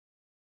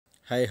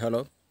Hi,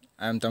 hello.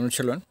 I am Tamil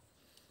Chelvan.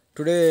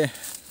 Today,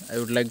 I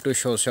would like to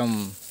show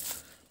some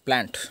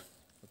plant.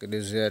 Okay,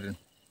 this is a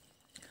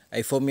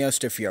Ipomoea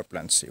staphylina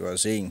plants. You are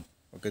seeing.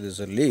 Okay, this is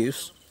a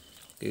leaves.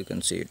 Okay, you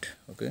can see it.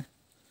 Okay,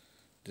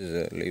 this is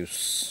a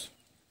leaves.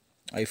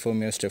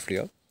 Ipomoea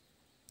staphylina.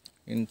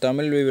 In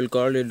Tamil, we will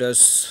call it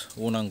as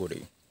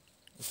Unangudi.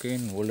 Okay,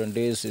 in olden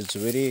days, it's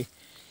very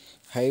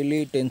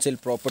highly tensile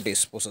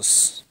properties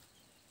possess.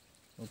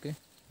 Okay,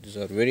 these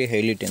are very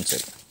highly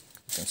tensile.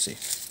 You can see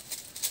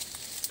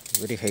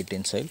very high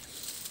tensile.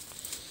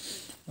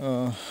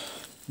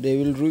 They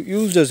will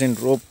use us in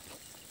rope.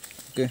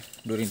 Okay,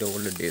 during the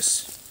older days,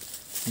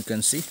 you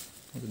can see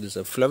this is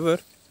a flower.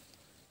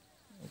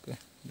 Okay,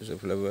 this is a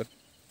flower.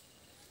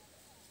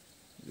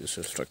 This is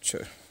a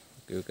structure.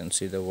 Okay, you can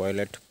see the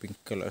violet, pink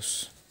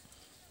colors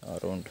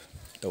around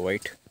the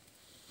white.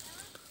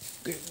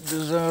 Okay,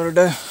 these are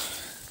the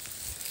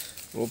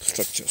rope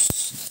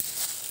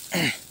structures.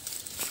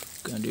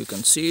 And you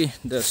can see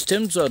the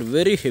stems are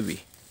very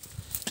heavy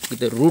with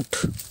the root.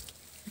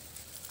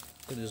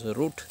 Okay, this is a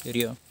root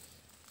area.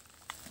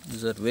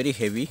 These are very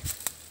heavy.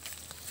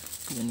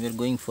 When we are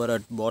going for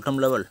at bottom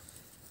level,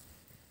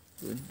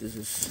 this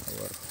is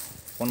our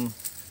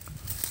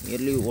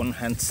nearly one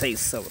hand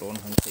size, our own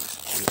hand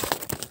size.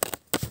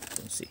 You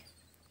can see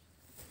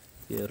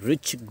a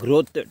rich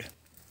growthed,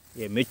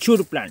 a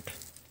matured plant.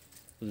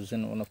 This is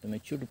one of the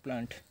matured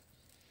plant.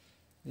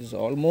 This is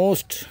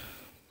almost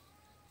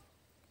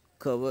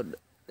covered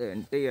the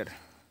entire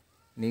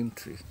neem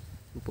tree,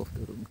 group of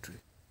the neem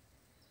tree.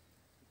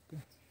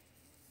 Okay.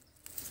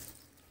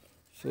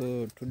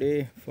 So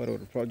today for our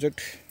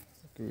project,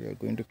 we are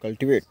going to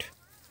cultivate.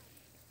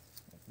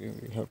 Okay,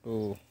 we have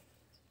to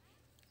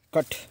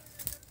cut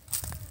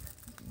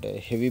the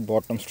heavy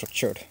bottom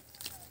structure.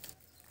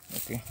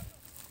 Okay,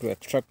 to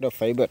extract the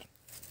fiber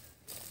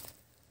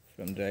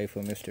from the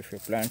Ipomoea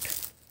staphylina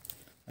plant,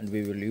 and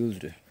we will use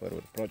it for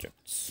our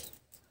projects.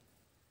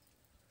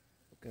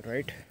 Okay,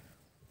 right?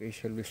 Okay,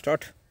 shall we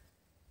start?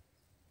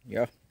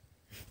 Yeah.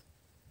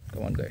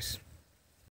 Come on, guys.